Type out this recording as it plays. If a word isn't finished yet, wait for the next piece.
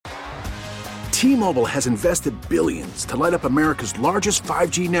T-Mobile has invested billions to light up America's largest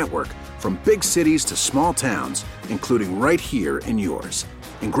 5G network, from big cities to small towns, including right here in yours.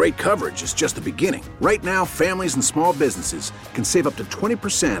 And great coverage is just the beginning. Right now, families and small businesses can save up to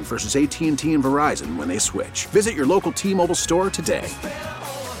 20% versus AT&T and Verizon when they switch. Visit your local T-Mobile store today.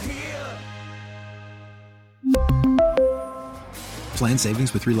 Plan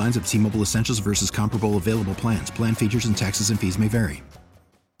savings with 3 lines of T-Mobile Essentials versus comparable available plans. Plan features and taxes and fees may vary.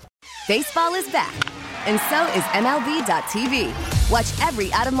 Baseball is back, and so is MLB.tv. Watch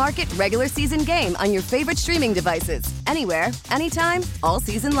every out-of-market regular season game on your favorite streaming devices, anywhere, anytime, all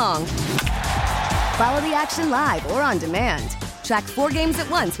season long. Follow the action live or on demand. Track 4 games at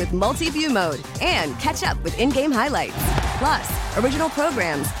once with multi-view mode and catch up with in-game highlights. Plus, original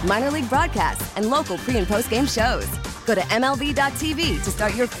programs, minor league broadcasts, and local pre- and post-game shows. Go to MLB.tv to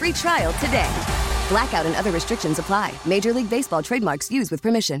start your free trial today. Blackout and other restrictions apply. Major League Baseball trademarks used with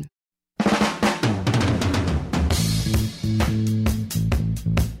permission.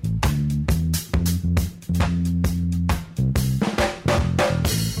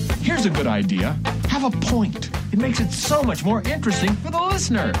 Here's a good idea. Have a point. It makes it so much more interesting for the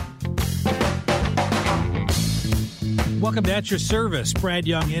listener. Welcome to At Your Service. Brad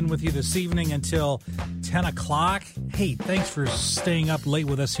Young in with you this evening until 10 o'clock. Hey, thanks for staying up late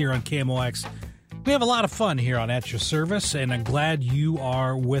with us here on KMOX. We have a lot of fun here on At Your Service, and I'm glad you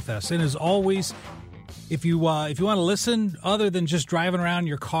are with us. And as always, if you want to listen other than just driving around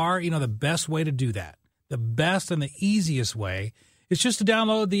your car, the best way to do that, the best and the easiest way, is just to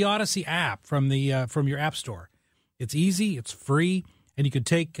download the Odyssey app from your app store. It's easy, it's free, and you can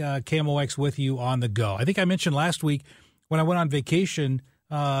take KMOX with you on the go. I think I mentioned last week when I went on vacation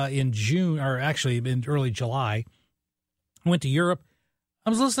in June, or actually in early July, I went to Europe. I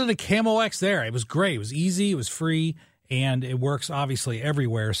was listening to KMOX there. It was great. It was easy, it was free, and it works obviously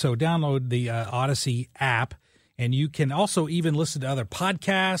everywhere. So download the Odyssey app, and you can also even listen to other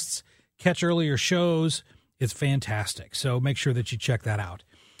podcasts, catch earlier shows. It's fantastic. So make sure that you check that out.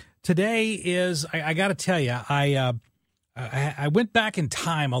 Today is, I got to tell you, I went back in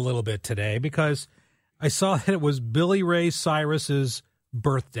time a little bit today because I saw that it was Billy Ray Cyrus's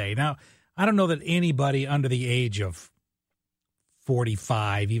birthday. Now, I don't know that anybody under the age of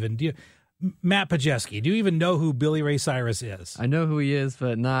 45 even, Matt Pajeski, do you even know who Billy Ray Cyrus is? I know who he is,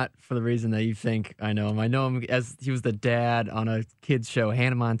 but not for the reason that you think I know him. I know him as he was the dad on a kids show,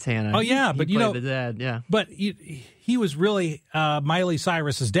 Hannah Montana. Oh, yeah, he played the dad, yeah. But he was really Miley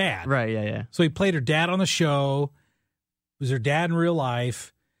Cyrus's dad. Right, yeah. So he played her dad on the show, was her dad in real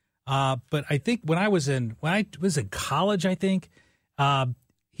life. But I think when I was in college, I think,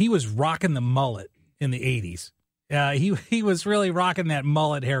 he was rocking the mullet in the 80s. He was really rocking that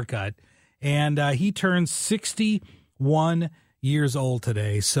mullet haircut. And he turns 61 years old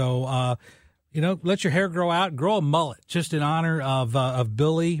today. So, let your hair grow out, grow a mullet, just in honor of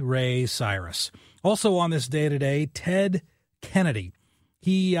Billy Ray Cyrus. Also on this day today, Ted Kennedy.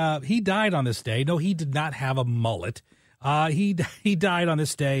 He died on this day. No, he did not have a mullet. He died on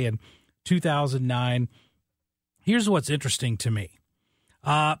this day in 2009. Here's what's interesting to me.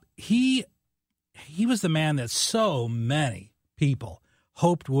 He was the man that so many people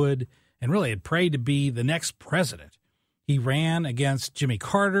hoped would and really had prayed to be the next president. He ran against Jimmy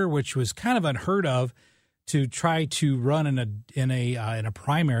Carter, which was kind of unheard of, to try to run in a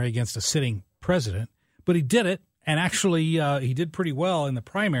primary against a sitting president. But he did it, and actually he did pretty well in the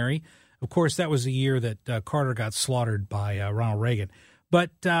primary. Of course, that was the year that Carter got slaughtered by Ronald Reagan.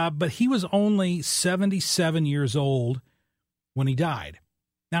 But he was only 77 years old when he died.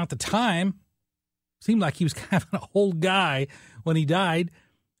 Now, at the time, it seemed like he was kind of an old guy when he died.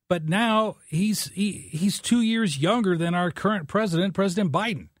 But now he's 2 years younger than our current president, President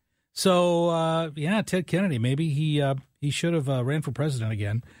Biden. So, Ted Kennedy, maybe he should have ran for president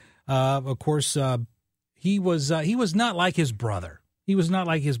again. Of course, he was not like his brother. He was not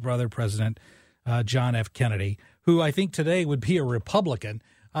like his brother, President John F. Kennedy, who I think today would be a Republican.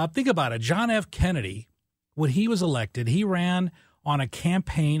 Think about it. John F. Kennedy, when he was elected, he ran on a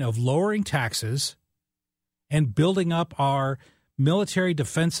campaign of lowering taxes and building up our military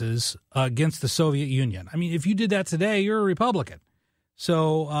defenses against the Soviet Union. I mean, if you did that today, you're a Republican.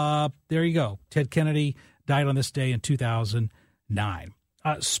 So there you go. Ted Kennedy died on this day in 2009.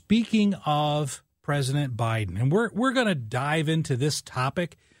 Speaking of President Biden, and we're going to dive into this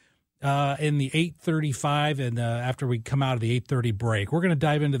topic in the 8:35 and after we come out of the 8:30 break. We're going to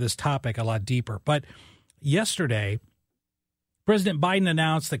dive into this topic a lot deeper. But yesterday, President Biden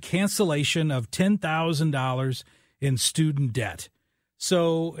announced the cancellation of $10,000 in student debt.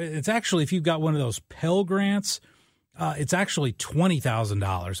 So it's actually, if you've got one of those Pell Grants, it's actually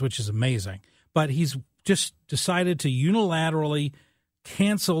 $20,000, which is amazing. but he's just decided to unilaterally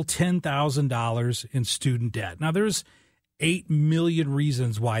cancel $10,000 in student debt. Now, there's 8 million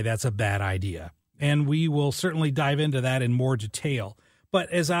reasons why that's a bad idea, and we will certainly dive into that in more detail.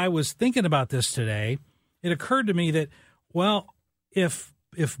 But as I was thinking about this today, it occurred to me that, well, if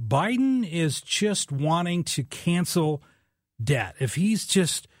Biden is just wanting to cancel debt, if he's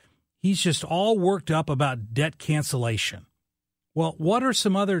just all worked up about debt cancellation, well, what are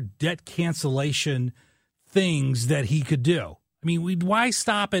some other debt cancellation things that he could do? I mean, why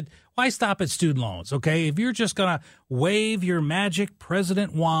stop at student loans? Okay, if you're just gonna wave your magic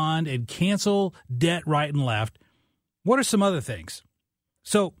president wand and cancel debt right and left, what are some other things?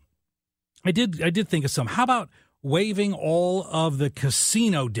 So, I did think of some. How about waiving all of the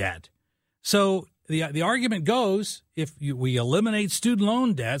casino debt? So the argument goes, if we eliminate student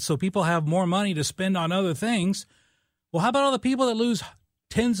loan debt, so people have more money to spend on other things. Well, how about all the people that lose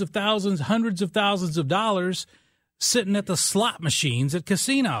tens of thousands, hundreds of thousands of dollars sitting at the slot machines at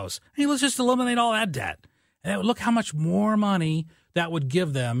casinos? Hey, let's just eliminate all that debt. And look how much more money that would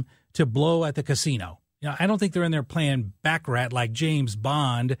give them to blow at the casino. You know, I don't think they're in there playing baccarat like James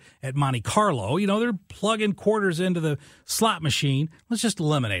Bond at Monte Carlo. You know, they're plugging quarters into the slot machine. Let's just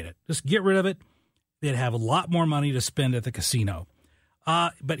eliminate it. Just get rid of it. They'd have a lot more money to spend at the casino.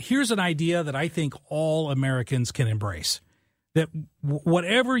 But here's an idea that I think all Americans can embrace. That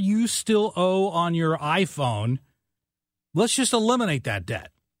whatever you still owe on your iPhone, let's just eliminate that debt.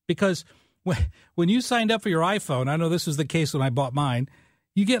 Because when you signed up for your iPhone, I know this was the case when I bought mine,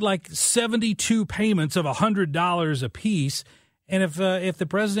 you get like 72 payments of $100 a piece. And if the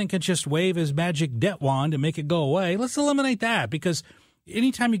president can just wave his magic debt wand and make it go away, let's eliminate that. Because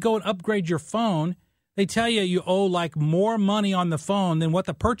anytime you go and upgrade your phone, they tell you owe like more money on the phone than what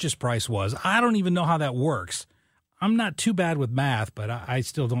the purchase price was. I don't even know how that works. I'm not too bad with math, but I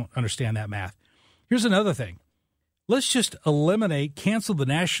still don't understand that math. Here's another thing. Let's just cancel the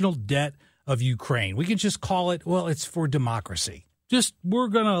national debt of Ukraine. We can just call it, well, it's for democracy. We're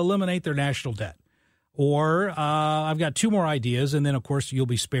going to eliminate their national debt. Or I've got 2 more ideas, and then, of course, you'll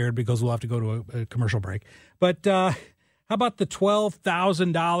be spared because we'll have to go to a commercial break. But how about the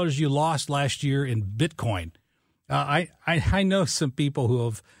 $12,000 you lost last year in Bitcoin? I know some people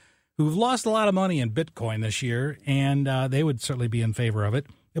who've lost a lot of money in Bitcoin this year, and they would certainly be in favor of it.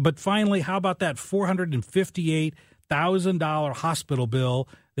 But finally, how about that $458,000 hospital bill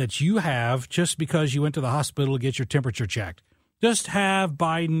that you have just because you went to the hospital to get your temperature checked? Just have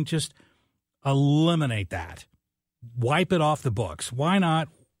Biden just eliminate that. Wipe it off the books. Why not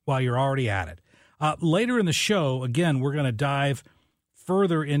while you're already at it? Later in the show, again, we're going to dive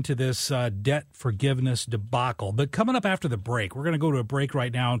further into this debt forgiveness debacle. But coming up after the break, we're going to go to a break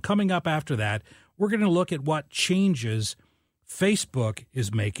right now. And coming up after that, we're going to look at what changes Facebook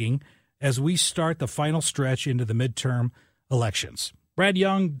is making as we start the final stretch into the midterm elections. Brad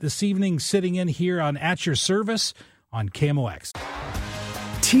Young this evening sitting in here on At Your Service on KMOX.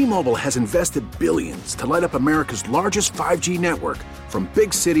 T-Mobile has invested billions to light up America's largest 5G network, from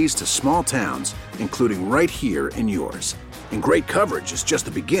big cities to small towns, including right here in yours. And great coverage is just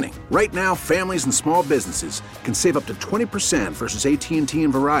the beginning. Right now, families and small businesses can save up to 20% versus AT&T and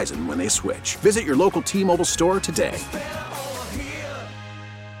Verizon when they switch. Visit your local T-Mobile store today.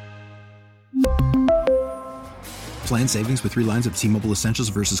 Plan savings with 3 lines of T-Mobile Essentials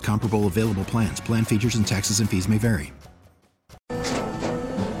versus comparable available plans. Plan features and taxes and fees may vary.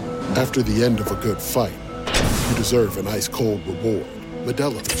 After the end of a good fight, you deserve an ice-cold reward.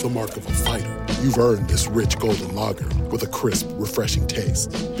 Modelo is the mark of a fighter. You've earned this rich golden lager with a crisp, refreshing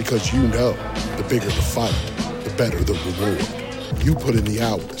taste. Because you know, the bigger the fight, the better the reward. You put in the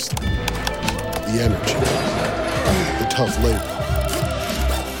hours, the energy, the tough labor.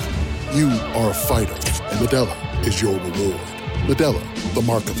 You are a fighter, and Modelo is your reward. Modelo, the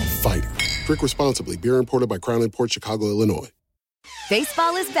mark of a fighter. Drink responsibly. Beer imported by Crown Imports, Chicago, Illinois.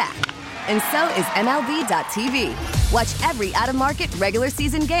 Baseball is back, and so is MLB.tv. Watch every out-of-market regular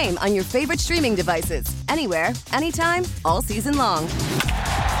season game on your favorite streaming devices, anywhere, anytime, all season long.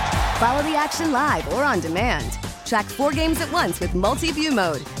 Follow the action live or on demand. Track 4 games at once with multi-view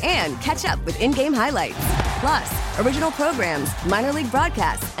mode and catch up with in-game highlights. Plus, original programs, minor league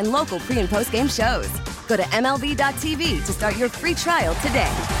broadcasts, and local pre- and post-game shows. Go to MLB.tv to start your free trial today.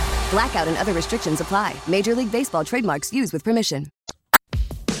 Blackout and other restrictions apply. Major League Baseball trademarks used with permission.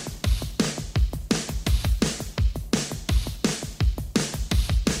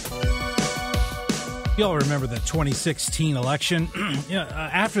 Y'all remember the 2016 election?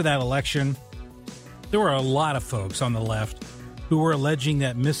 After that election, there were a lot of folks on the left who were alleging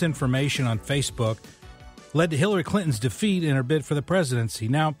that misinformation on Facebook led to Hillary Clinton's defeat in her bid for the presidency.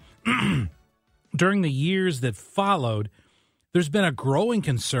 Now, during the years that followed, there's been a growing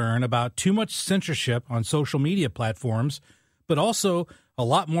concern about too much censorship on social media platforms, but also a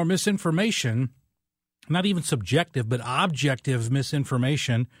lot more misinformation, not even subjective, but objective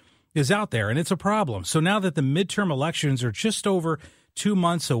misinformation is out there, and it's a problem. So now that the midterm elections are just over 2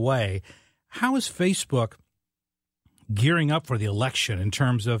 months away, how is Facebook gearing up for the election in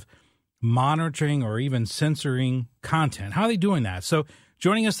terms of monitoring or even censoring content? How are they doing that? So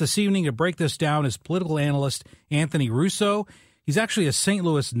joining us this evening to break this down is political analyst Anthony Russo. He's actually a St.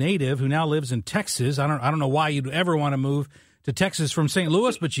 Louis native who now lives in Texas. I don't know why you'd ever want to move to Texas from St.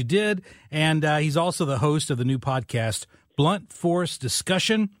 Louis, but you did. And he's also the host of the new podcast, Blunt Force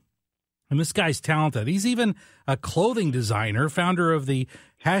Discussion. And this guy's talented. He's even a clothing designer, founder of the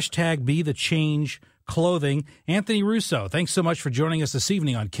hashtag Be the Change Clothing. Anthony Russo, thanks so much for joining us this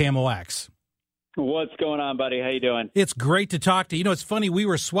evening on KMOX. What's going on, buddy? How you doing? It's great to talk to you. You know, it's funny, we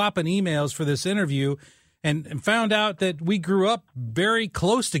were swapping emails for this interview and found out that we grew up very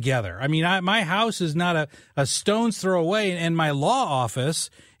close together. I mean, my house is not a stone's throw away, and my law office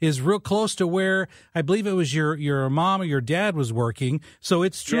is real close to where I believe it was your mom or your dad was working. So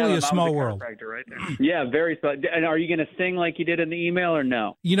it's truly a small world. Right there. Yeah, very small. And are you going to sing like you did in the email or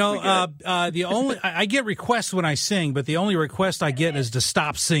no? You know, the only I get requests when I sing, but the only request I get is to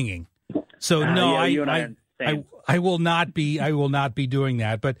stop singing. So no, I will not be doing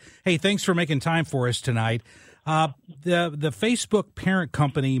that. But hey, thanks for making time for us tonight. The Facebook parent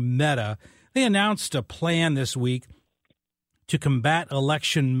company Meta, they announced a plan this week to combat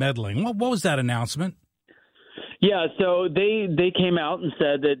election meddling. What was that announcement? Yeah, so they came out and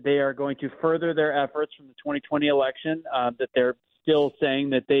said that they are going to further their efforts from the 2020 election, that they're still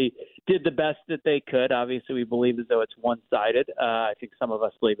saying that they did the best that they could. Obviously, we believe as though it's one-sided. I think some of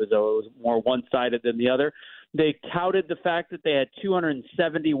us believe as though it was more one-sided than the other. They touted the fact that they had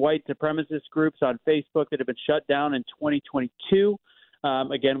 270 white supremacist groups on Facebook that have been shut down in 2022.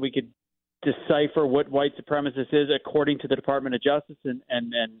 Again, we could decipher what white supremacist is according to the Department of Justice and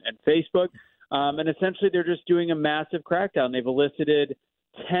Facebook. And essentially, they're just doing a massive crackdown. They've elicited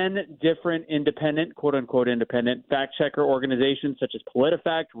 10 different independent, quote-unquote independent, fact-checker organizations such as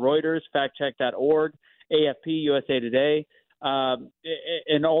PolitiFact, Reuters, FactCheck.org, AFP, USA Today.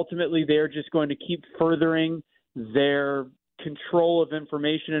 And ultimately, they're just going to keep furthering their control of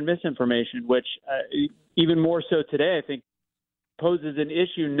information and misinformation, which even more so today, I think, poses an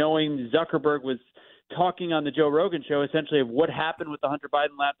issue knowing Zuckerberg was talking on the Joe Rogan show essentially of what happened with the Hunter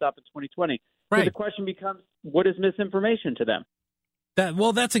Biden laptop in 2020. Right. So the question becomes, what is misinformation to them?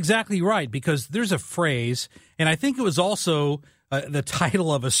 That's exactly right, because there's a phrase, and I think it was also the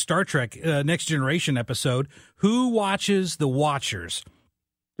title of a Star Trek Next Generation episode, Who Watches the Watchers?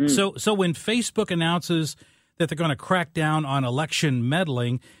 So when Facebook announces that they're going to crack down on election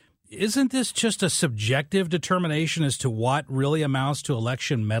meddling, isn't this just a subjective determination as to what really amounts to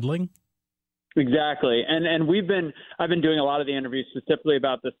election meddling? Exactly. And I've been doing a lot of the interviews specifically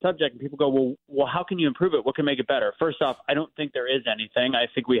about this subject, and people go, well, how can you improve it? What can make it better? First off, I don't think there is anything. I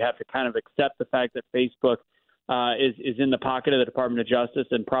think we have to kind of accept the fact that Facebook is in the pocket of the Department of Justice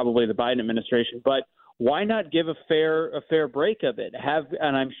and probably the Biden administration. But why not give a fair break of it?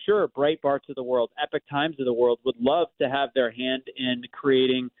 And I'm sure Breitbarts of the world, Epoch Times of the world would love to have their hand in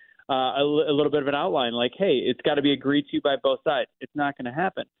creating a little bit of an outline like, hey, it's got to be agreed to by both sides. It's not going to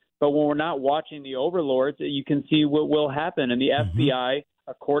happen. But when we're not watching the overlords, you can see what will happen. And the FBI,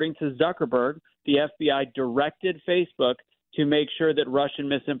 according to Zuckerberg, the FBI directed Facebook to make sure that Russian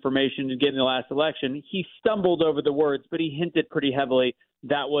misinformation didn't get in the last election. He stumbled over the words, but he hinted pretty heavily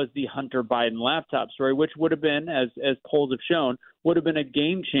that was the Hunter Biden laptop story, which would have been, as polls have shown, would have been a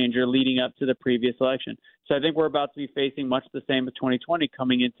game changer leading up to the previous election. So I think we're about to be facing much the same as 2020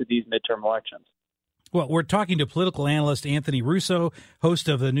 coming into these midterm elections. Well, we're talking to political analyst Anthony Russo, host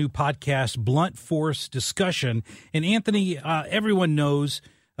of the new podcast Blunt Force Discussion. And Anthony, everyone knows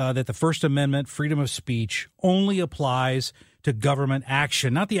that the First Amendment, freedom of speech, only applies to government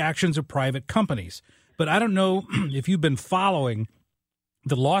action, not the actions of private companies. But I don't know if you've been following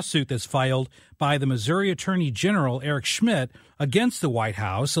the lawsuit that's filed by the Missouri Attorney General Eric Schmidt against the White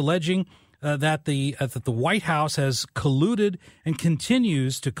House, alleging that the White House has colluded and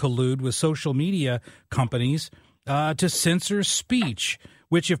continues to collude with social media companies to censor speech,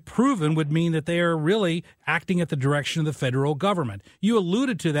 which, if proven, would mean that they are really acting at the direction of the federal government. You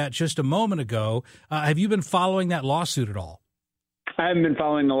alluded to that just a moment ago. Have you been following that lawsuit at all? I haven't been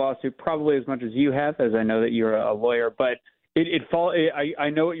following the lawsuit probably as much as you have, as I know that you're a lawyer, but I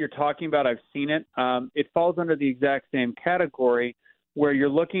know what you're talking about. I've seen it. It falls under the exact same category where you're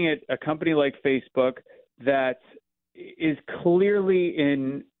looking at a company like Facebook that is clearly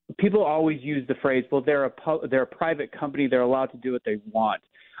in people always use the phrase, well, they're a private company. They're allowed to do what they want.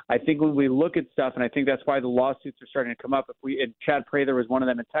 I think when we look at stuff, and I think that's why the lawsuits are starting to come up. And Chad Prather was one of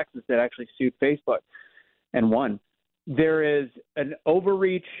them in Texas that actually sued Facebook and won. There is an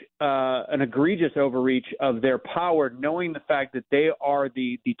overreach, an egregious overreach of their power, knowing the fact that they are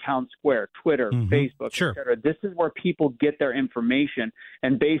the town square, Twitter, Facebook, sure. et cetera. This is where people get their information.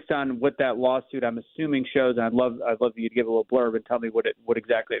 And based on what that lawsuit, I'm assuming, shows, and I'd love you to give a little blurb and tell me what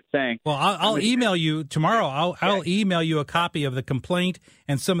exactly it's saying. Well, I'll email you tomorrow. I'll email you a copy of the complaint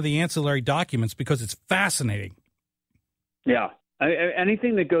and some of the ancillary documents because it's fascinating. Yeah.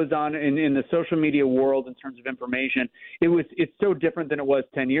 Anything that goes on in the social media world in terms of information, it's so different than it was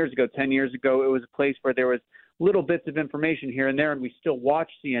 10 years ago. 10 years ago, it was a place where there was little bits of information here and there, and we still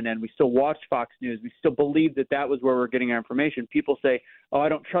watch CNN, we still watch Fox News, we still believe that was where we're getting our information. People say, I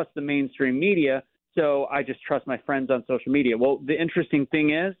don't trust the mainstream media, so I just trust my friends on social media. Well, the interesting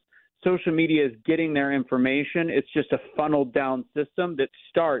thing is social media is getting their information. It's just a funneled down system that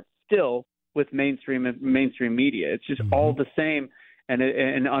starts still with mainstream media. It's just all the same, and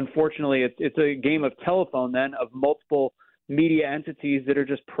unfortunately, it's a game of telephone then of multiple media entities that are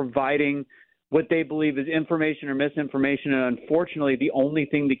just providing what they believe is information or misinformation. And unfortunately, the only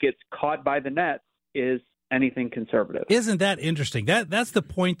thing that gets caught by the net is anything conservative. Isn't that interesting? That's the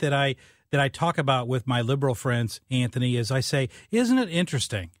point that I talk about with my liberal friends, Anthony. Is I say, isn't it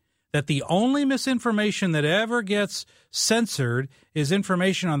interesting that the only misinformation that ever gets censored is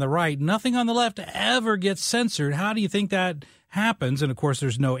information on the right. Nothing on the left ever gets censored. How do you think that happens? And, of course,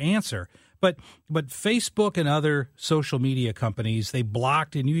 there's no answer. But Facebook and other social media companies, they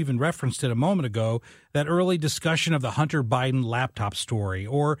blocked, and you even referenced it a moment ago, that early discussion of the Hunter Biden laptop story,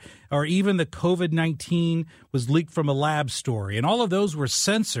 or even the COVID-19 was leaked from a lab story. And all of those were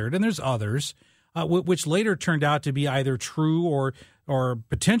censored, and there's others, which later turned out to be either true or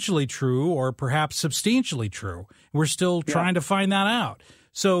potentially true or perhaps substantially true. We're still trying to find that out.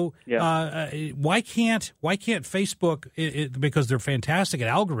 So why can't Facebook, because they're fantastic at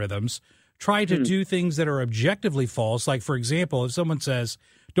algorithms, try to do things that are objectively false? Like, for example, if someone says,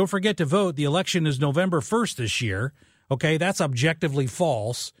 don't forget to vote, the election is November 1st this year, okay, that's objectively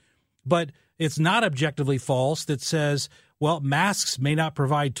false. But it's not objectively false that says, well, masks may not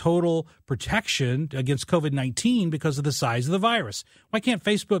provide total protection against COVID-19 because of the size of the virus. Why can't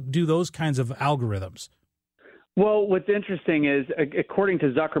Facebook do those kinds of algorithms? Well, what's interesting is, according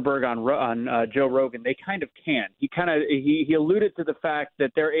to Zuckerberg on Joe Rogan, they kind of can. He alluded to the fact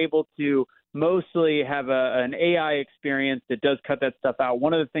that they're able to mostly have an AI experience that does cut that stuff out.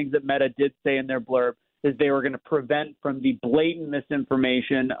 One of the things that Meta did say in their blurb is they were going to prevent from the blatant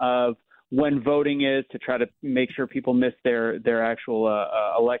misinformation of when voting is, to try to make sure people miss their actual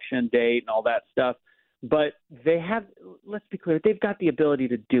election date and all that stuff. But they have, let's be clear, they've got the ability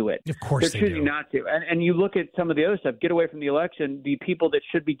to do it. Of course they're choosing not to. And you look at some of the other stuff, get away from the election, the people that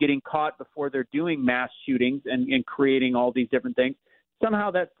should be getting caught before they're doing mass shootings and creating all these different things, somehow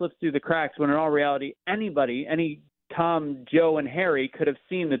that slips through the cracks when in all reality, anybody, any Tom, Joe, and Harry could have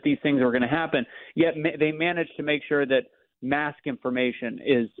seen that these things were going to happen, yet they managed to make sure that mask information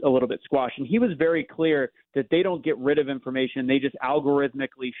is a little bit squashed. And he was very clear that they don't get rid of information. They just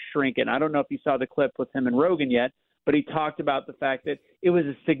algorithmically shrink it. And I don't know if you saw the clip with him and Rogan yet, but he talked about the fact that it was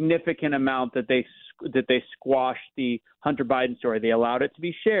a significant amount that they squashed the Hunter Biden story. They allowed it to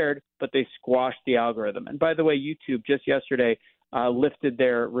be shared, but they squashed the algorithm. And by the way, YouTube just yesterday lifted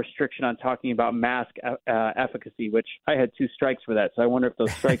their restriction on talking about mask efficacy, which I had 2 strikes for that. So I wonder if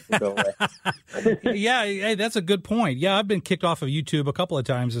those strikes will go away. Yeah, hey, that's a good point. Yeah, I've been kicked off of YouTube a couple of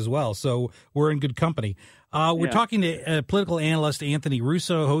times as well. So we're in good company. We're talking to political analyst Anthony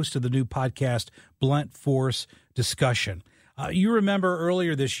Russo, host of the new podcast, Blunt Force Discussion. You remember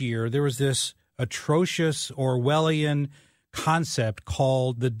earlier this year, there was this atrocious Orwellian concept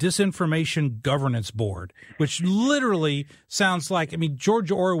called the Disinformation Governance Board, which literally sounds like, I mean,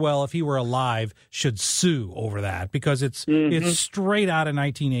 George Orwell, if he were alive, should sue over that because it's straight out of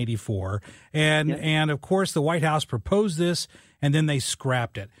 1984. And of course, the White House proposed this and then they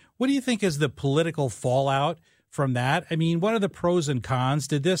scrapped it. What do you think is the political fallout from that? I mean, what are the pros and cons?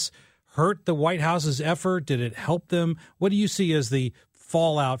 Did this hurt the White House's effort? Did it help them? What do you see as the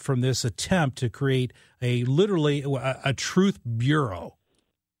fallout from this attempt to create literally a truth bureau?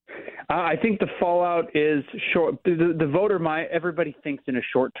 I think the fallout is short. The voter, everybody thinks in a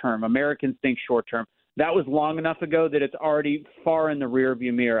short term. Americans think short term. That was long enough ago that it's already far in the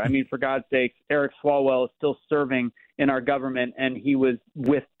rearview mirror. I mean, for God's sake, Eric Swalwell is still serving in our government, and he was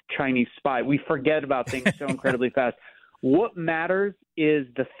with Chinese spy. We forget about things so incredibly fast. What matters is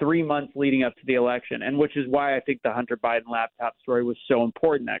the 3 months leading up to the election, and which is why I think the Hunter Biden laptop story was so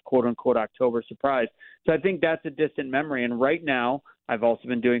important, that quote-unquote October surprise. So I think that's a distant memory. And right now, I've also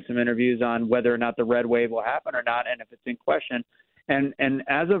been doing some interviews on whether or not the red wave will happen or not, and if it's in question. And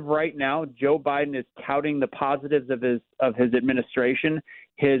as of right now, Joe Biden is touting the positives of his administration.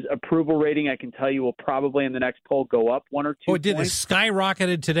 His approval rating, I can tell you, will probably in the next poll go up 1 or 2 Oh, it did. It points.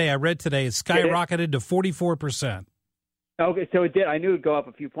 skyrocketed today. I read today. It skyrocketed to 44%. Okay, so it did. I knew it would go up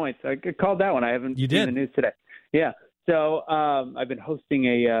a few points. I called that one. I haven't You seen did. the news today. Yeah. So I've been hosting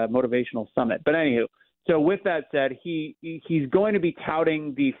a motivational summit. But anywho, so with that said, he's going to be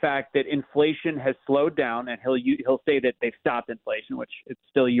touting the fact that inflation has slowed down, and he'll say that they've stopped inflation, which it's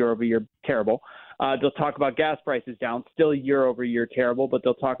still year over year terrible. They'll talk about gas prices down, still year over year terrible, but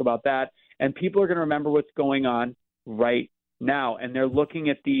they'll talk about that. And people are going to remember what's going on right now, and they're looking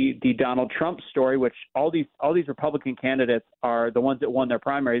at the Donald Trump story, which all these Republican candidates are the ones that won their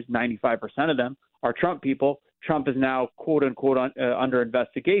primaries. 95% of them are Trump people. Trump is now quote unquote under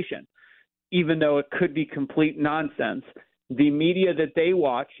investigation, even though it could be complete nonsense. The media that they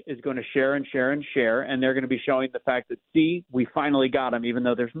watch is going to share and share and share, and they're going to be showing the fact that, see, we finally got him, even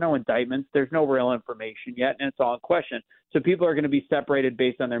though there's no indictments, there's no real information yet, and it's all in question. So people are going to be separated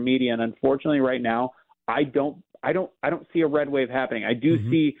based on their media, and unfortunately, right now, I don't see a red wave happening. I do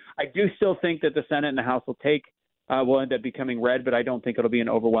still think that the Senate and the House will end up becoming red, but I don't think it'll be an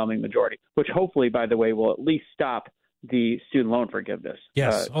overwhelming majority, which hopefully, by the way, will at least stop the student loan forgiveness.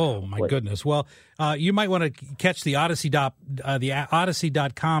 Yes. Oh my goodness. Well, you might want to catch the the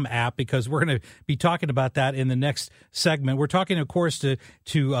Odyssey.com app, because we're going to be talking about that in the next segment. We're talking, of course,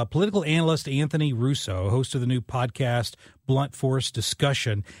 to political analyst Anthony Russo, host of the new podcast Blunt Force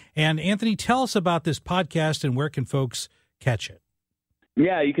Discussion. And Anthony, tell us about this podcast and where can folks catch it?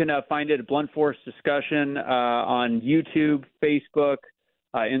 Yeah, you can find it at Blunt Force Discussion on YouTube, Facebook,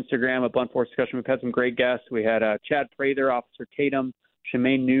 Instagram at Blunt Force Discussion. We've had some great guests. We had Chad Prather, Officer Tatum,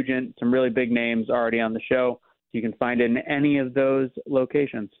 Shemaine Nugent, some really big names already on the show. You can find it in any of those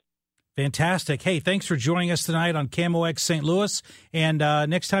locations. Fantastic. Hey, thanks for joining us tonight on KMOX St. Louis. And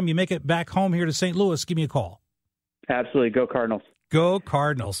next time you make it back home here to St. Louis, give me a call. Absolutely. Go Cardinals. Go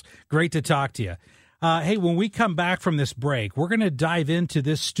Cardinals. Great to talk to you. Hey, when we come back from this break, we're going to dive into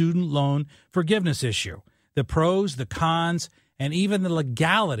this student loan forgiveness issue, the pros, the cons, and even the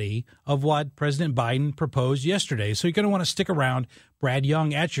legality of what President Biden proposed yesterday. So you're going to want to stick around. Brad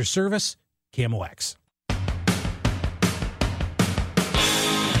Young at your service, KMOX.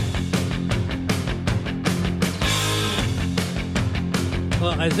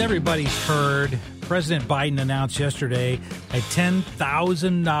 Well, as everybody's heard, President Biden announced yesterday a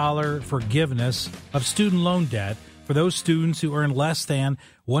 $10,000 forgiveness of student loan debt for those students who earn less than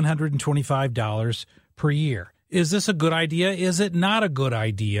 $125 per year. Is this a good idea? Is it not a good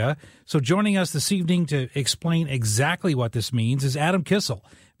idea? So joining us this evening to explain exactly what this means is Adam Kissel,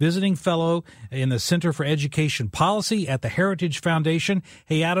 visiting fellow in the Center for Education Policy at the Heritage Foundation.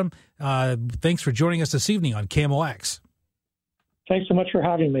 Hey, Adam, thanks for joining us this evening on KMOX. Thanks so much for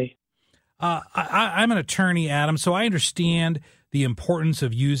having me. I'm an attorney, Adam, so I understand the importance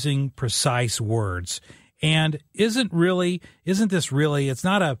of using precise words. And isn't this really, it's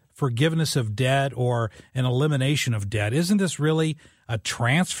not a forgiveness of debt or an elimination of debt. Isn't this really a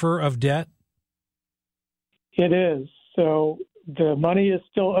transfer of debt? It is. So the money is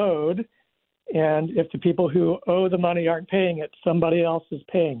still owed, and if the people who owe the money aren't paying it, somebody else is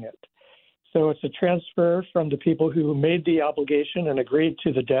paying it. So it's a transfer from the people who made the obligation and agreed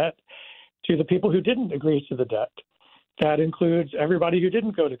to the debt to the people who didn't agree to the debt. That includes everybody who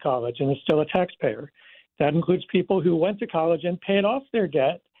didn't go to college and is still a taxpayer. That includes people who went to college and paid off their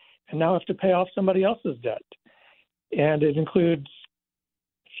debt and now have to pay off somebody else's debt. And it includes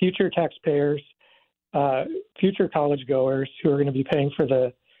future taxpayers, future college goers who are going to be paying for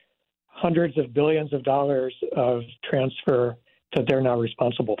the hundreds of billions of dollars of transfer that they're now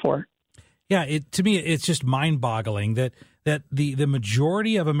responsible for. Yeah, to me, it's just mind-boggling that the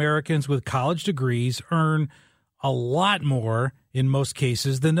majority of Americans with college degrees earn a lot more in most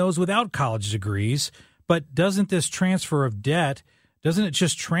cases than those without college degrees. But doesn't this transfer of debt, doesn't it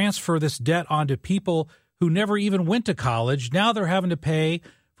just transfer this debt onto people who never even went to college? Now they're having to pay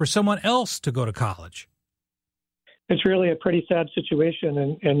for someone else to go to college. It's really a pretty sad situation,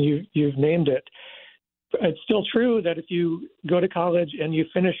 and you've named it. It's still true that if you go to college and you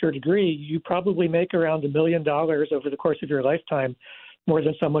finish your degree, you probably make around $1 million over the course of your lifetime, more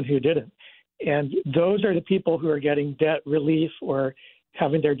than someone who didn't. And those are the people who are getting debt relief or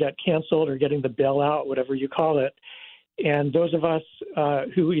having their debt canceled or getting the bailout, whatever you call it. And those of us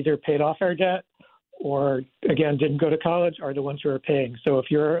who either paid off our debt or, again, didn't go to college are the ones who are paying. So if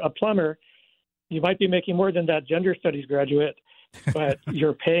you're a plumber, you might be making more than that gender studies graduate, but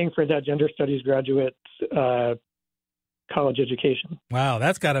you're paying for that gender studies graduate college education. Wow,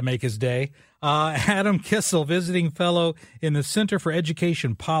 that's got to make his day. Adam Kissel, visiting fellow in the Center for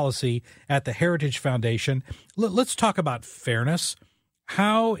Education Policy at the Heritage Foundation. Let's talk about fairness.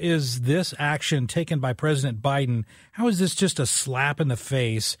 How is this action taken by President Biden, how is this just a slap in the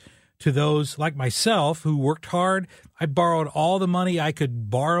face to those like myself who worked hard? I borrowed all the money I could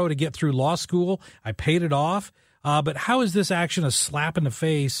borrow to get through law school. I paid it off. But how is this action a slap in the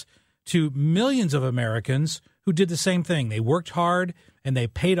face to millions of Americans who did the same thing? They worked hard and they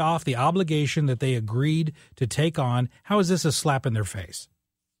paid off the obligation that they agreed to take on. How is this a slap in their face?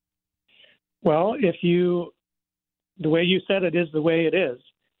 Well, the way you said it is the way it is,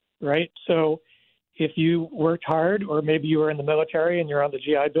 right? So if you worked hard, or maybe you were in the military and you're on the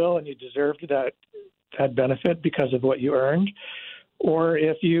GI Bill and you deserved that benefit because of what you earned, or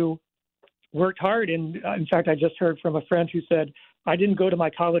if you worked hard, and in fact, I just heard from a friend who said, I didn't go to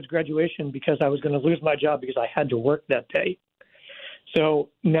my college graduation because I was going to lose my job because I had to work that day. So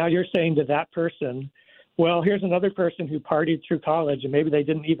now you're saying to that person, well, here's another person who partied through college and maybe they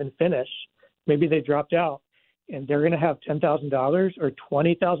didn't even finish. Maybe they dropped out, and they're going to have $10,000 or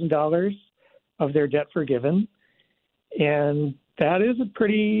 $20,000 of their debt forgiven. And that is a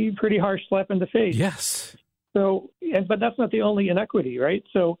pretty harsh slap in the face. Yes. So, but that's not the only inequity, right?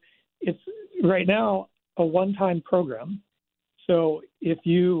 So it's right now a one-time program. So if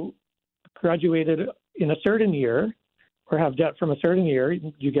you graduated in a certain year or have debt from a certain year,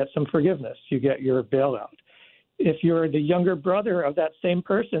 you get some forgiveness. You get your bailout. If you're the younger brother of that same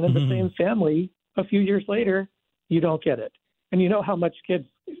person in the same family, a few years later, you don't get it. And you know how much kids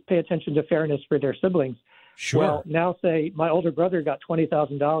pay attention to fairness for their siblings. Sure. Well, now say my older brother got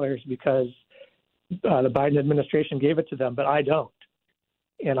 $20,000 because the Biden administration gave it to them, but I don't.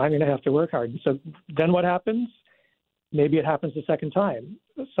 And I'm going to have to work hard. And so then what happens? Maybe it happens the second time,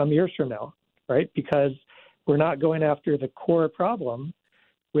 some years from now, right? Because we're not going after the core problem,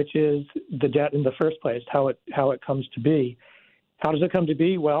 which is the debt in the first place, how it comes to be. How does it come to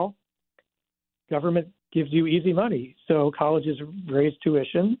be? Well, government gives you easy money. So colleges raise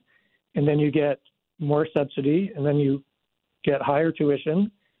tuition, and then you get more subsidy, and then you get higher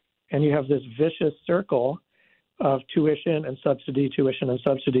tuition, and you have this vicious circle of tuition and subsidy, tuition and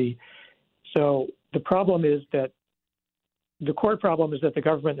subsidy. So the problem is that the core problem is that the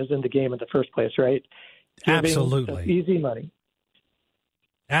government is in the game in the first place, right? Absolutely. Easy money.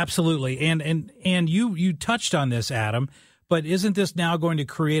 Absolutely. And you touched on this, Adam, but isn't this now going to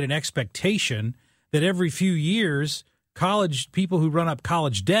create an expectation that every few years, college people who run up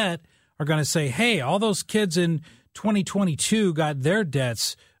college debt are going to say, hey, all those kids in 2022 got their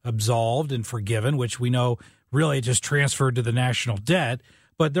debts absolved and forgiven, which we know really just transferred to the national debt.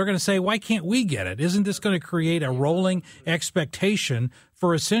 But they're going to say, why can't we get it? Isn't this going to create a rolling expectation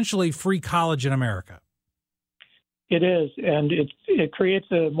for essentially free college in America? It is, and it creates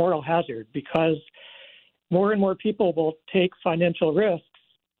a moral hazard because more and more people will take financial risks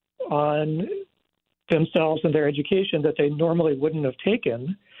on themselves and their education that they normally wouldn't have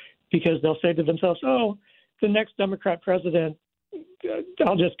taken because they'll say to themselves, oh, the next Democrat president,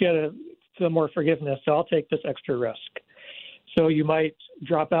 I'll just get some more forgiveness, so I'll take this extra risk. So you might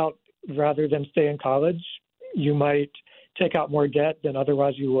drop out rather than stay in college. You might take out more debt than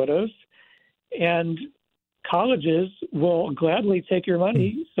otherwise you would have. And colleges will gladly take your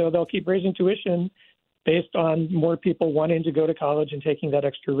money, so they'll keep raising tuition based on more people wanting to go to college and taking that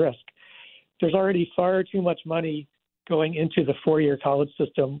extra risk. There's already far too much money going into the four-year college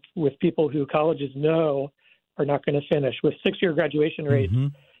system with people who colleges know are not going to finish. With six-year graduation rates,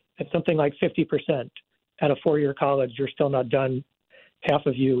 it's something like 50%. At a four-year college, you're still not done, half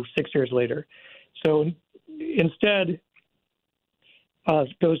of you 6 years later. So instead of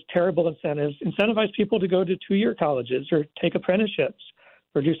those terrible incentives, incentivize people to go to two-year colleges or take apprenticeships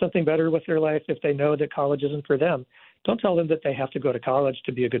or do something better with their life if they know that college isn't for them. Don't tell them that they have to go to college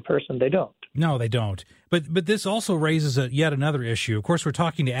to be a good person. They don't. No, they don't. But this also raises yet another issue. Of course, we're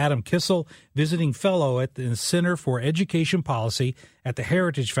talking to Adam Kissel, visiting fellow at the Center for Education Policy at the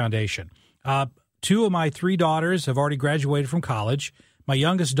Heritage Foundation. Two of my three daughters have already graduated from college. My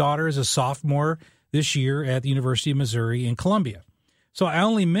youngest daughter is a sophomore this year at the University of Missouri in Columbia. So I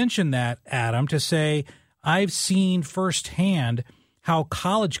only mention that, Adam, to say I've seen firsthand how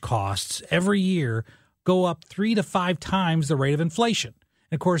college costs every year go up 3 to 5 times the rate of inflation.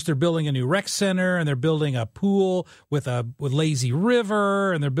 And of course, they're building a new rec center, and they're building a pool with lazy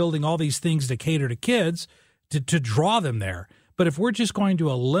river, and they're building all these things to cater to kids to draw them there. But if we're just going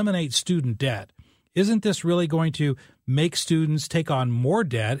to eliminate student debt, Isn't this really going to make students take on more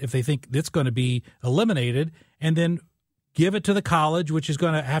debt if they think it's going to be eliminated, and then give it to the college, which is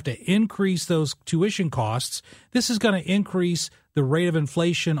going to have to increase those tuition costs? This is going to increase the rate of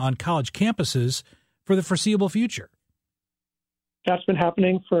inflation on college campuses for the foreseeable future. That's been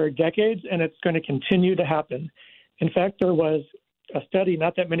happening for decades, and it's going to continue to happen. In fact, there was a study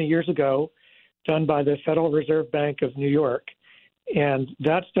not that many years ago done by the Federal Reserve Bank of New York, and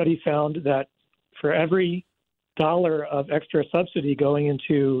that study found that for every dollar of extra subsidy going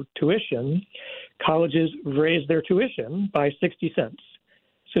into tuition, colleges raise their tuition by 60 cents.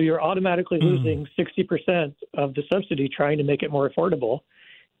 So you're automatically losing 60% of the subsidy trying to make it more affordable.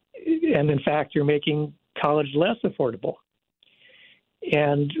 And in fact, you're making college less affordable.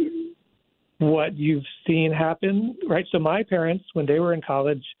 And what you've seen happen, right? So my parents, when they were in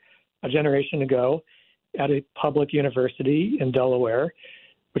college a generation ago at a public university in Delaware,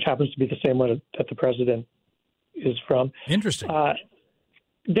 which happens to be the same one that the president is from. Interesting.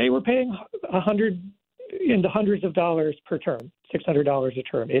 They were paying into hundreds of dollars per term, $600 a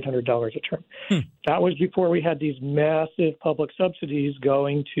term, $800 a term. That was before we had these massive public subsidies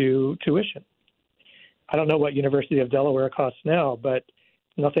going to tuition. I don't know what University of Delaware costs now, but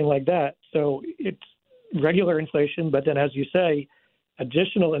nothing like that. So it's regular inflation, but then, as you say,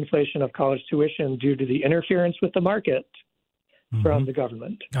 additional inflation of college tuition due to the interference with the market from the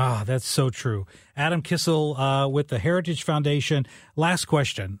government. That's so true. Adam Kissel with the Heritage Foundation. Last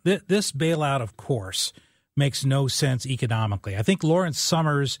question. This bailout, of course, makes no sense economically. I think Lawrence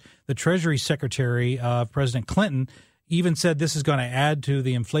Summers, the Treasury Secretary of President Clinton, even said this is going to add to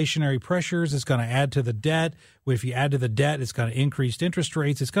the inflationary pressures. It's going to add to the debt. If you add to the debt, it's going to increase interest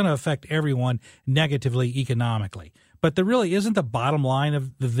rates. It's going to affect everyone negatively economically. But there really isn't the bottom line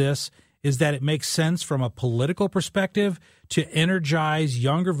of this is that it makes sense from a political perspective to energize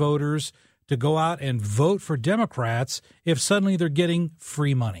younger voters to go out and vote for Democrats if suddenly they're getting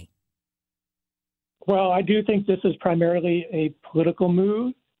free money. Well, I do think this is primarily a political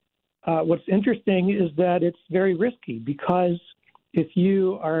move. What's interesting is that it's very risky because if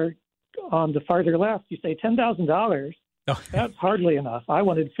you are on the farther left, you say $10,000, that's hardly enough. I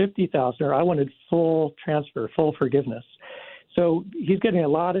wanted $50,000, or I wanted full transfer, full forgiveness. So he's getting a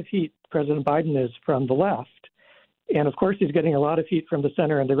lot of heat, President Biden is, from the left. And, of course, he's getting a lot of heat from the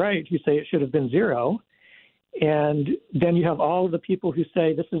center and the right who say it should have been zero. And then you have all of the people who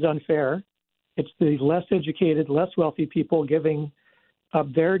say this is unfair. It's the less educated, less wealthy people giving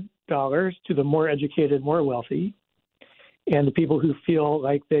up their dollars to the more educated, more wealthy, and the people who feel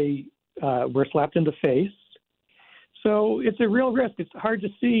like they were slapped in the face. So it's a real risk. It's hard to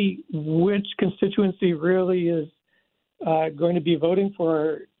see which constituency really is going to be voting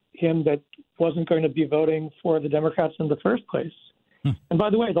for him that wasn't going to be voting for the Democrats in the first place. And by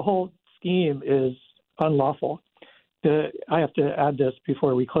the way, the whole scheme is unlawful. I have to add this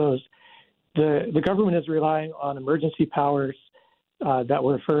before we close. The government is relying on emergency powers that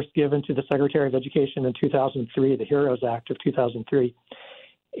were first given to the Secretary of Education in 2003, the HEROES Act of 2003.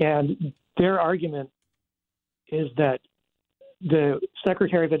 And their argument is that the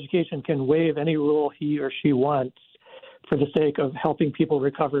Secretary of Education can waive any rule he or she wants for the sake of helping people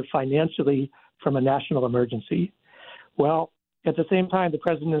recover financially from a national emergency. Well, at the same time, the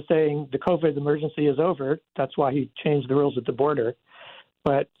president is saying the COVID emergency is over. That's why he changed the rules at the border.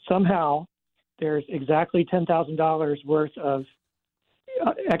 But somehow there's exactly $10,000 worth of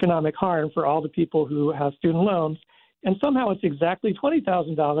economic harm for all the people who have student loans. And somehow it's exactly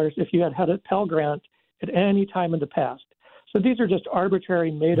 $20,000 if you had a Pell Grant at any time in the past. So these are just arbitrary,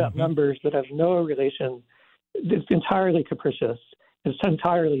 made-up numbers that have no relation. It's entirely capricious. It's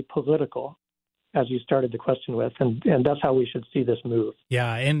entirely political, as you started the question with, and that's how we should see this move.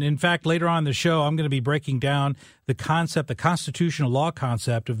 Yeah, and in fact, later on in the show, I'm going to be breaking down the concept, the constitutional law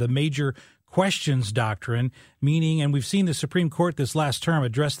concept of the major questions doctrine, meaning, and we've seen the Supreme Court this last term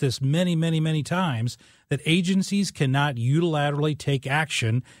address this many, many, many times, that agencies cannot unilaterally take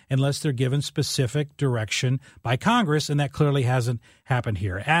action unless they're given specific direction by Congress, and that clearly hasn't happened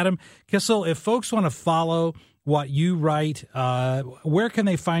here. Adam Kissel, if folks want to follow what you write, where can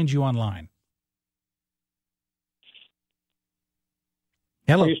they find you online?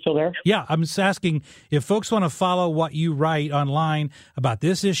 Hello. Are you still there? Yeah, I'm just asking if folks want to follow what you write online about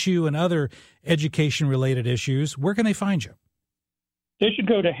this issue and other education-related issues, where can they find you? They should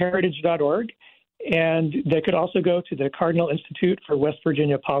go to heritage.org, and they could also go to the Cardinal Institute for West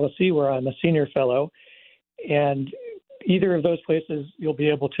Virginia Policy, where I'm a senior fellow. And either of those places, you'll be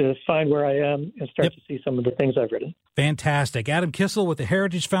able to find where I am and start to see some of the things I've written. Fantastic. Adam Kissel with the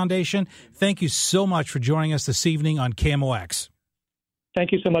Heritage Foundation, thank you so much for joining us this evening on KMOX.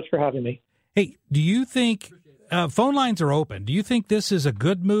 Thank you so much for having me. Hey, do you think phone lines are open? Do you think this is a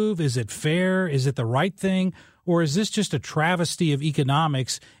good move? Is it fair? Is it the right thing? Or is this just a travesty of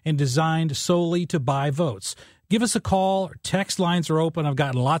economics and designed solely to buy votes? Give us a call. Text lines are open. I've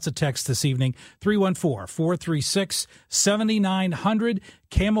gotten lots of texts this evening. 314-436-7900.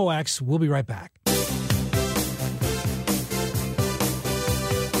 KMOX. We'll be right back.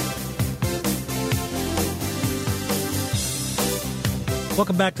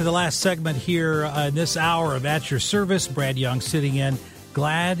 Welcome back to the last segment here in this hour of At Your Service. Brad Young sitting in.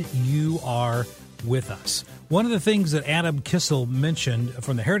 Glad you are with us. One of the things that Adam Kissel mentioned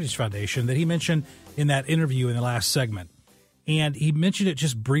from the Heritage Foundation that he mentioned in that interview in the last segment, and he mentioned it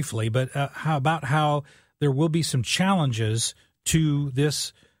just briefly, but how there will be some challenges to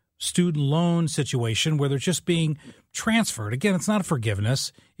this student loan situation where they're just being transferred. Again, it's not a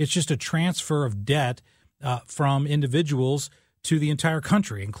forgiveness. It's just a transfer of debt from individuals to the entire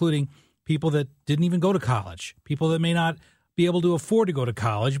country, including people that didn't even go to college, people that may not be able to afford to go to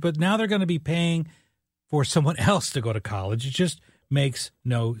college, but now they're going to be paying for someone else to go to college. It just makes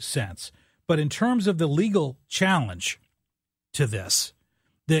no sense. But in terms of the legal challenge to this,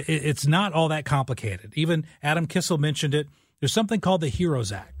 it's not all that complicated. Even Adam Kissel mentioned it. There's something called the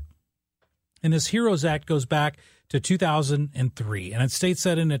HEROES Act. And this HEROES Act goes back to 2003. And it states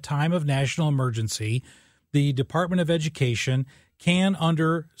that in a time of national emergency, the Department of Education can,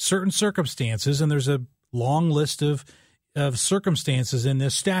 under certain circumstances, and there's a long list of circumstances in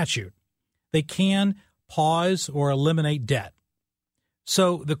this statute, they can pause or eliminate debt.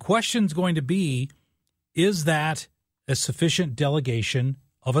 So the question's going to be, is that a sufficient delegation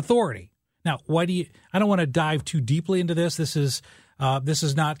of authority? Now, I don't want to dive too deeply into this. This is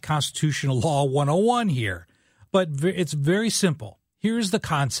not constitutional law 101 here, but it's very simple. Here's the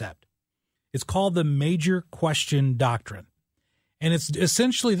concept. It's called the major question doctrine. And it's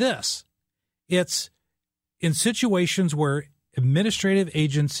essentially this. It's in situations where administrative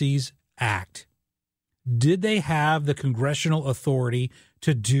agencies act, did they have the congressional authority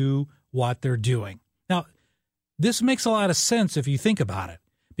to do what they're doing? Now, this makes a lot of sense if you think about it,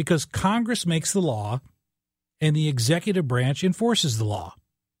 because Congress makes the law and the executive branch enforces the law.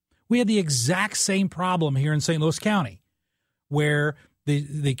 We had the exact same problem here in St. Louis County, where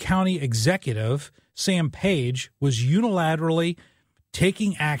the county executive, Sam Page, was unilaterally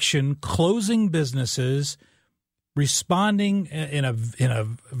taking action, closing businesses, responding in a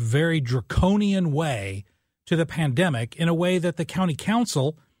very draconian way to the pandemic, in a way that the county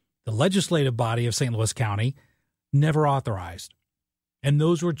council, the legislative body of St. Louis County, never authorized. And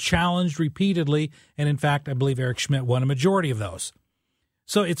those were challenged repeatedly. And in fact, I believe Eric Schmidt won a majority of those.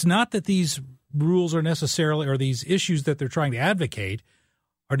 So it's not that these rules are necessarily, or these issues that they're trying to advocate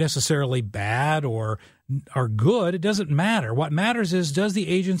are necessarily bad or are good. It doesn't matter. What matters is, does the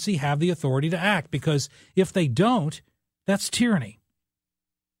agency have the authority to act? Because if they don't, that's tyranny.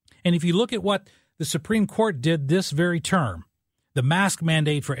 And if you look at what the Supreme Court did this very term, the mask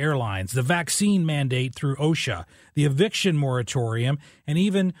mandate for airlines, the vaccine mandate through OSHA, the eviction moratorium, and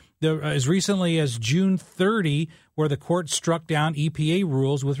even as recently as June 30, where the court struck down EPA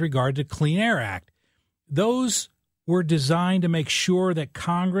rules with regard to Clean Air Act. Those were designed to make sure that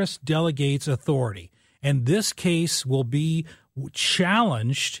Congress delegates authority. And this case will be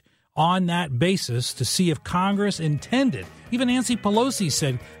challenged on that basis to see if Congress intended. Even Nancy Pelosi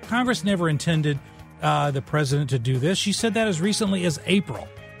said Congress never intended the president to do this. She said that as recently as April.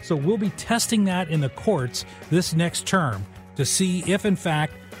 So we'll be testing that in the courts this next term to see if, in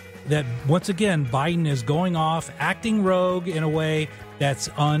fact, that once again, Biden is going off, acting rogue in a way that's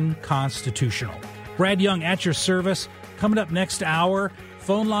unconstitutional. Brad Young at your service. Coming up next hour,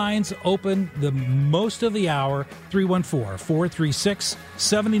 phone lines open the most of the hour,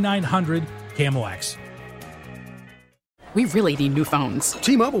 314-436-7900, KMOX. We really need new phones.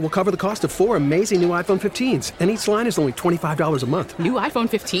 T-Mobile will cover the cost of 4 amazing new iPhone 15s, and each line is only $25 a month. New iPhone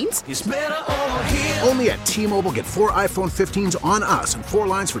 15s? It's better over here. Only at T-Mobile, get 4 iPhone 15s on us and 4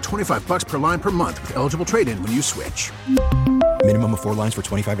 lines for $25 per line per month with eligible trade-in when you switch. Minimum of 4 lines for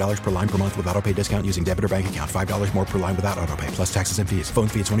 $25 per line per month with autopay discount using debit or bank account. $5 more per line without autopay, plus taxes and fees. Phone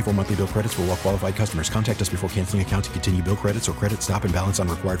fee at 24 monthly bill credits for well-qualified customers. Contact us before canceling account to continue bill credits or credit stop and balance on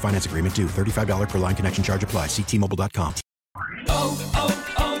required finance agreement due. $35 per line connection charge applies. See T-Mobile.com.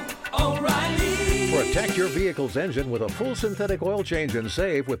 O'Reilly. Protect your vehicle's engine with a full synthetic oil change and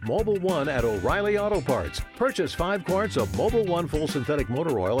save with Mobil 1 at O'Reilly Auto Parts. Purchase 5 quarts of Mobil 1 full synthetic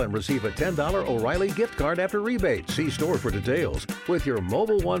motor oil and receive a $10 O'Reilly gift card after rebate. See store for details. With your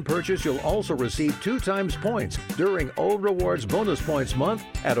Mobil 1 purchase, you'll also receive 2 times points during Old Rewards Bonus Points Month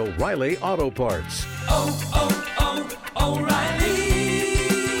at O'Reilly Auto Parts. O'Reilly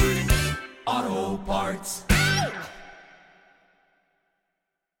Parts.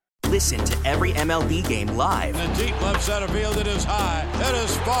 Listen to every MLB game live. In the deep left center field, it is high, it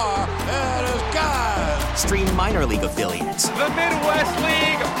is far, it is gone. Stream minor league affiliates. The Midwest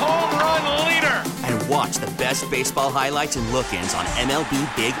League home run leader. And watch the best baseball highlights and look-ins on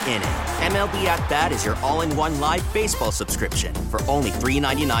MLB Big Inning. MLB At Bat is your all-in-one live baseball subscription for only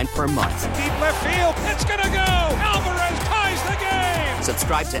 $3.99 per month. Deep left field, it's gonna go. Alvarez ties the game.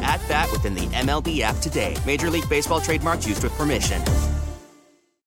 Subscribe to At Bat within the MLB app today. Major League Baseball trademarks used with permission.